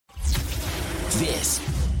This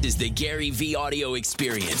is the Gary V audio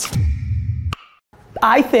experience.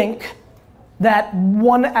 I think that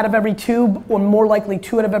 1 out of every 2, or more likely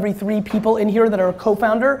 2 out of every 3 people in here that are a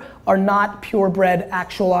co-founder are not purebred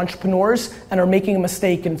actual entrepreneurs and are making a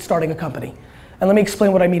mistake in starting a company. And let me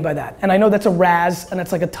explain what I mean by that. And I know that's a razz and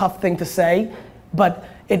that's like a tough thing to say, but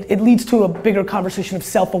it leads to a bigger conversation of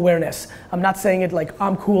self-awareness. I'm not saying it like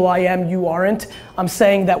I'm cool, I am, you aren't. I'm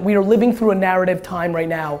saying that we are living through a narrative time right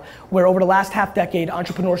now where over the last half decade,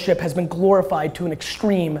 entrepreneurship has been glorified to an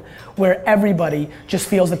extreme where everybody just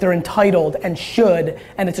feels that they're entitled and should,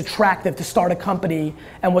 and it's attractive to start a company,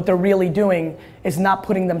 and what they're really doing is not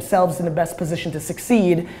putting themselves in the best position to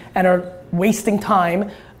succeed and are wasting time,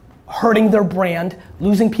 hurting their brand,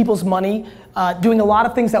 losing people's money, doing a lot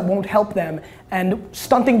of things that won't help them, and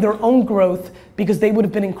stunting their own growth because they would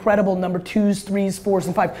have been incredible number 2s, 3s, 4s,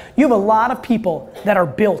 and 5s. You have a lot of people that are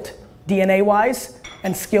built DNA-wise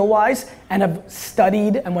and skill-wise and have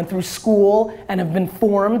studied and went through school and have been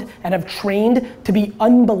formed and have trained to be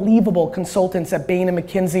unbelievable consultants at Bain and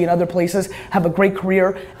McKinsey and other places, have a great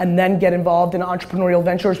career, and then get involved in entrepreneurial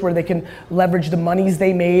ventures where they can leverage the monies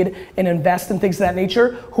they made and invest in things of that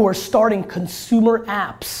nature, who are starting consumer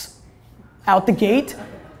apps out the gate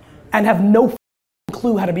and have no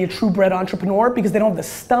clue how to be a true bred entrepreneur because they don't have the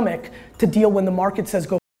stomach to deal when the market says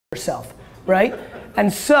go f yourself, right?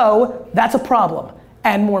 And so that's a problem.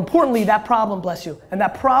 And more importantly, that problem, bless you, and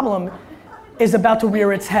that problem is about to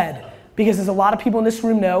rear its head because as a lot of people in this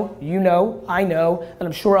room know, you know, I know, and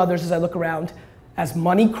I'm sure others as I look around, as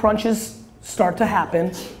money crunches start to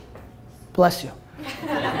happen, bless you.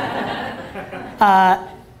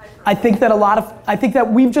 I think that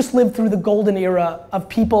we've just lived through the golden era of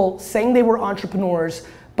people saying they were entrepreneurs,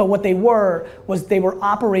 but what they were was they were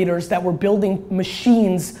operators that were building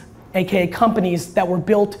machines, AKA companies that were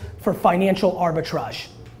built for financial arbitrage.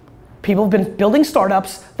 People have been building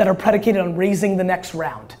startups that are predicated on raising the next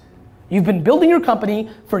round. You've been building your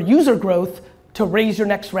company for user growth to raise your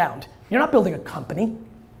next round. You're not building a company.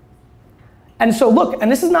 And so look,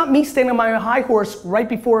 and this is not me standing on my high horse right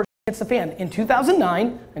before hits the fan. In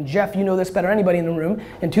 2009, and Jeff, you know this better than anybody in the room,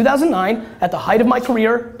 in 2009, at the height of my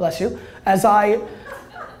career, bless you,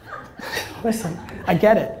 listen, I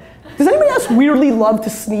get it. Does anybody else weirdly love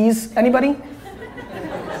to sneeze? Anybody?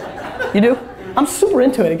 You do? I'm super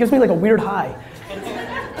into it. It gives me like a weird high.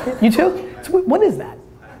 You too? What is that?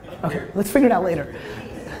 Okay, let's figure it out later.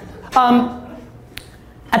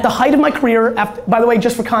 At the height of my career, by the way,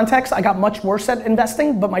 just for context, I got much worse at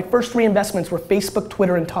investing, but my first 3 investments were Facebook,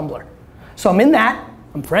 Twitter, and Tumblr. So I'm in that,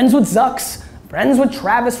 I'm friends with Zucks, friends with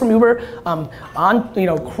Travis from Uber,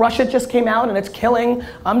 Crush It just came out and it's killing,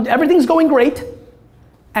 everything's going great.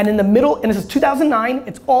 And in the middle, and this is 2009,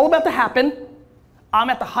 it's all about to happen. I'm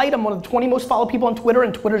at the height, I'm one of the 20 most followed people on Twitter,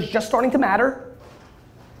 and Twitter's just starting to matter.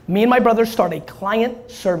 Me and my brother start a client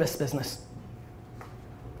service business.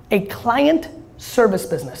 A client service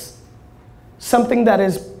business. Something that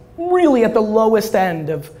is really at the lowest end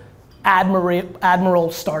of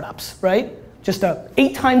admiral startups, right? Just a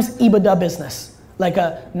 8 times EBITDA business. Like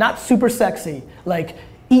a not super sexy, like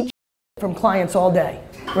eat from clients all day,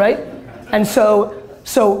 right? And so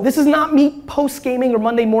this is not me post-gaming or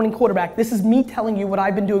Monday morning quarterback. This is me telling you what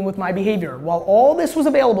I've been doing with my behavior. While all this was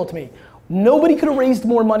available to me, nobody could have raised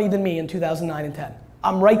more money than me in 2009 and 10.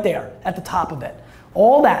 I'm right there at the top of it.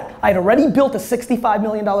 All that, I had already built a $65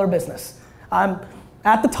 million business. I'm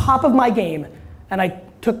at the top of my game, and I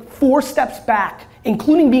took 4 steps back,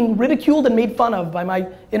 including being ridiculed and made fun of by my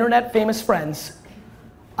internet famous friends.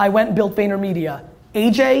 I went and built VaynerMedia.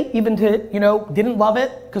 AJ didn't love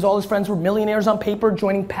it because all his friends were millionaires on paper,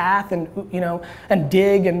 joining Path and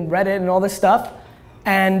Dig and Reddit and all this stuff.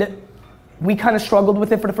 And we kind of struggled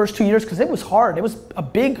with it for the first 2 years because it was hard. It was a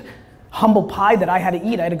big humble pie that I had to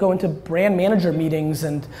eat. I had to go into brand manager meetings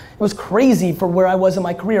and it was crazy for where I was in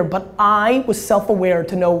my career, but I was self-aware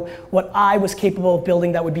to know what I was capable of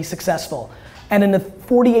building that would be successful. And in the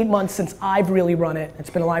 48 months since I've really run it, it's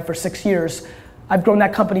been alive for 6 years, I've grown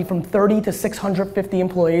that company from 30 to 650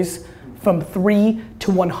 employees, from $3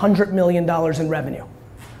 to $100 million in revenue,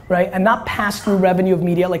 right? And not pass-through revenue of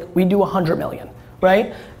media, like we do 100 million,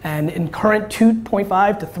 right? And in current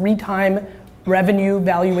 2.5 to 3 time revenue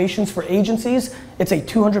valuations for agencies, it's a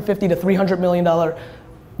 $250 to $300 million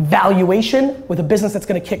valuation with a business that's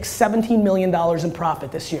gonna kick $17 million in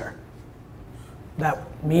profit this year. That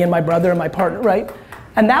me and my brother and my partner, right?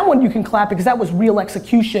 And that one you can clap because that was real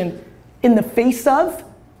execution in the face of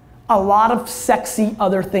a lot of sexy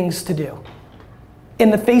other things to do.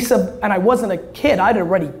 In the face of, and I wasn't a kid, I'd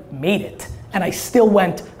already made it, and I still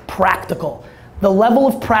went practical. The level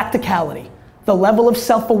of practicality, the level of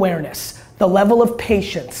self-awareness, the level of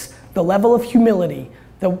patience, the level of humility,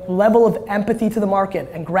 the level of empathy to the market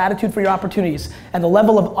and gratitude for your opportunities, and the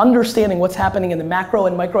level of understanding what's happening in the macro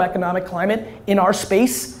and microeconomic climate in our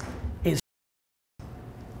space is,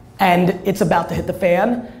 and it's about to hit the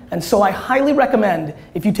fan. And so I highly recommend,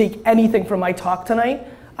 if you take anything from my talk tonight,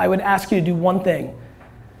 I would ask you to do one thing.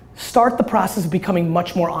 Start the process of becoming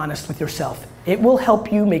much more honest with yourself. It will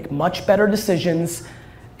help you make much better decisions,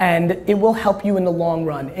 and it will help you in the long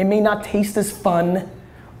run. It may not taste as fun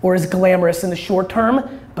or as glamorous in the short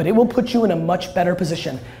term, but it will put you in a much better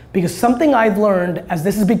position. Because something I've learned as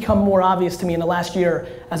this has become more obvious to me in the last year,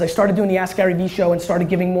 as I started doing the Ask Gary Vee show and started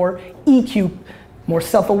giving more EQ, more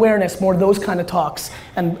self-awareness, more those kind of talks.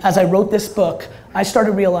 And as I wrote this book, I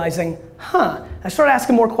started realizing, I started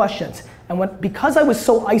asking more questions. And because I was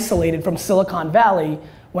so isolated from Silicon Valley,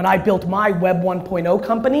 when I built my Web 1.0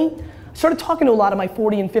 company, I started talking to a lot of my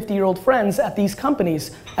 40 and 50-year-old friends at these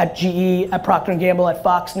companies, at GE, at Procter & Gamble, at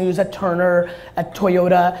Fox News, at Turner, at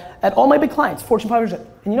Toyota, at all my big clients, Fortune 500.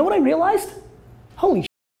 And you know what I realized? Holy shit.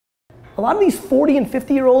 A lot of these 40 and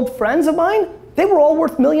 50-year-old friends of mine, they were all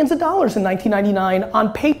worth millions of dollars in 1999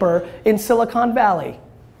 on paper in Silicon Valley.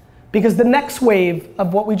 Because the next wave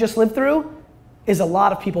of what we just lived through is a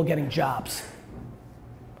lot of people getting jobs.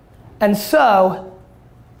 And so,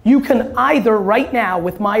 you can either right now,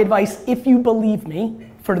 with my advice, if you believe me,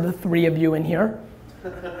 for the 3 of you in here,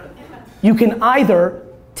 you can either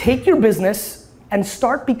take your business and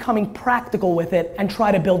start becoming practical with it and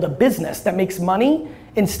try to build a business that makes money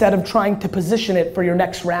instead of trying to position it for your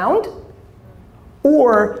next round,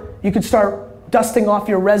 or you could start dusting off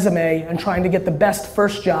your resume and trying to get the best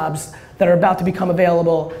first jobs that are about to become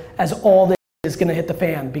available as all this is gonna hit the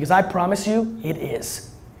fan, because I promise you, it is.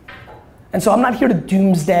 And so I'm not here to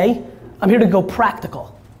doomsday, I'm here to go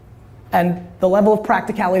practical. And the level of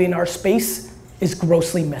practicality in our space is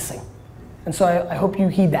grossly missing. And so I hope you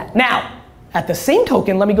heed that. Now, at the same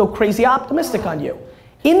token, let me go crazy optimistic on you.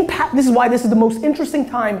 This is why this is the most interesting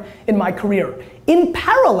time in my career. In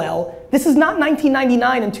parallel, this is not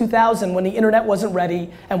 1999 and 2000 when the internet wasn't ready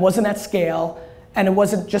and wasn't at scale and it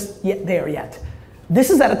wasn't just there yet. This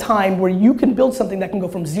is at a time where you can build something that can go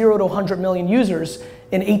from 0 to 100 million users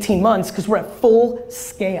in 18 months because we're at full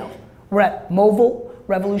scale. We're at mobile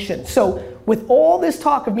revolution. So with all this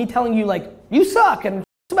talk of me telling you like, you suck and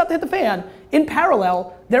it's about to hit the fan, in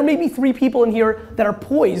parallel, there may be 3 people in here that are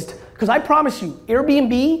poised, because I promise you,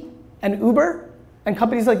 Airbnb and Uber and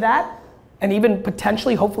companies like that, and even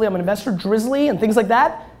potentially, hopefully I'm an investor, Drizzly and things like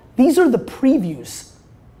that, these are the previews.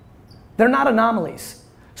 They're not anomalies.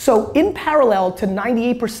 So in parallel to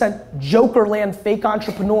 98% Joker land fake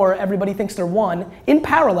entrepreneur, everybody thinks they're one, in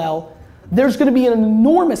parallel, there's gonna be an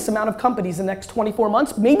enormous amount of companies in the next 24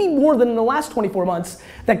 months, maybe more than in the last 24 months,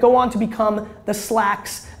 that go on to become the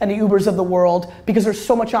Slacks and the Ubers of the world, because there's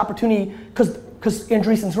so much opportunity, because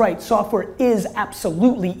Andreessen's right, software is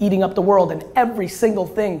absolutely eating up the world, and every single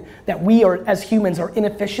thing that we are, as humans, are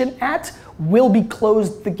inefficient at will be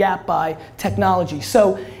closed the gap by technology.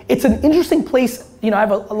 So it's an interesting place. You know,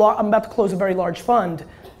 I'm about to close a very large fund,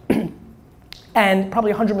 and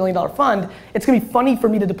probably $100 million fund. It's gonna be funny for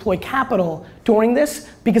me to deploy capital during this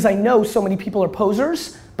because I know so many people are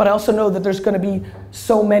posers, but I also know that there's gonna be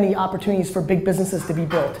so many opportunities for big businesses to be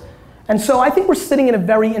built. And so I think we're sitting in a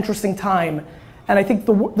very interesting time. And I think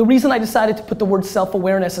the reason I decided to put the word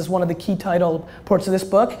self-awareness as one of the key title parts of this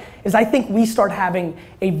book is I think we start having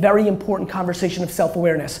a very important conversation of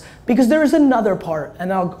self-awareness, because there is another part,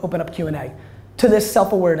 and I'll open up Q&A, to this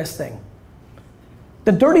self-awareness thing.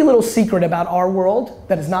 The dirty little secret about our world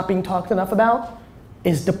that is not being talked enough about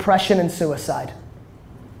is depression and suicide.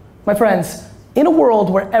 My friends, in a world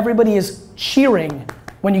where everybody is cheering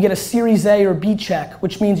when you get a Series A or B check,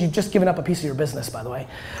 which means you've just given up a piece of your business, by the way.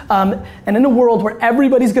 And in a world where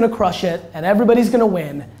everybody's gonna crush it and everybody's gonna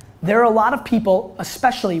win, there are a lot of people,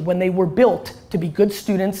 especially when they were built to be good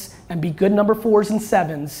students and be good number 4s and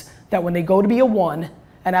 7s, that when they go to be a 1,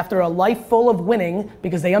 and after a life full of winning,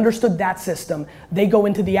 because they understood that system, they go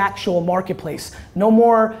into the actual marketplace. No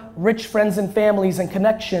more rich friends and families and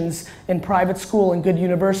connections in private school and good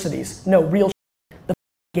universities. No, real the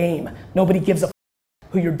game. Nobody gives a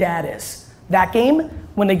who your dad is. That game,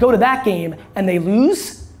 when they go to that game and they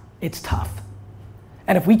lose, it's tough.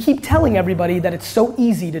 And if we keep telling everybody that it's so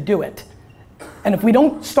easy to do it, and if we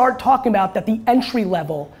don't start talking about that the entry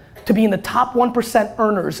level to be in the top 1%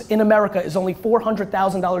 earners in America is only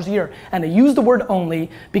 $400,000 a year, and I use the word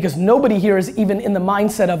only because nobody here is even in the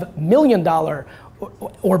mindset of $1 million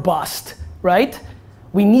or bust, right?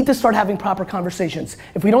 We need to start having proper conversations.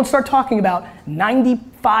 If we don't start talking about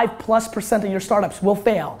 95+% of your startups will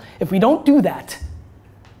fail, if we don't do that,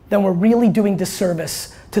 then we're really doing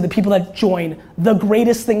disservice to the people that join the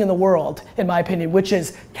greatest thing in the world, in my opinion, which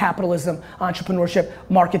is capitalism, entrepreneurship,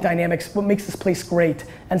 market dynamics, what makes this place great.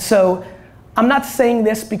 And so I'm not saying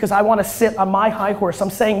this because I want to sit on my high horse. I'm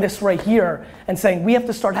saying this right here and saying we have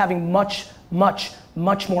to start having much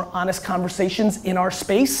more honest conversations in our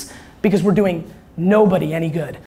space because we're doing nobody any good.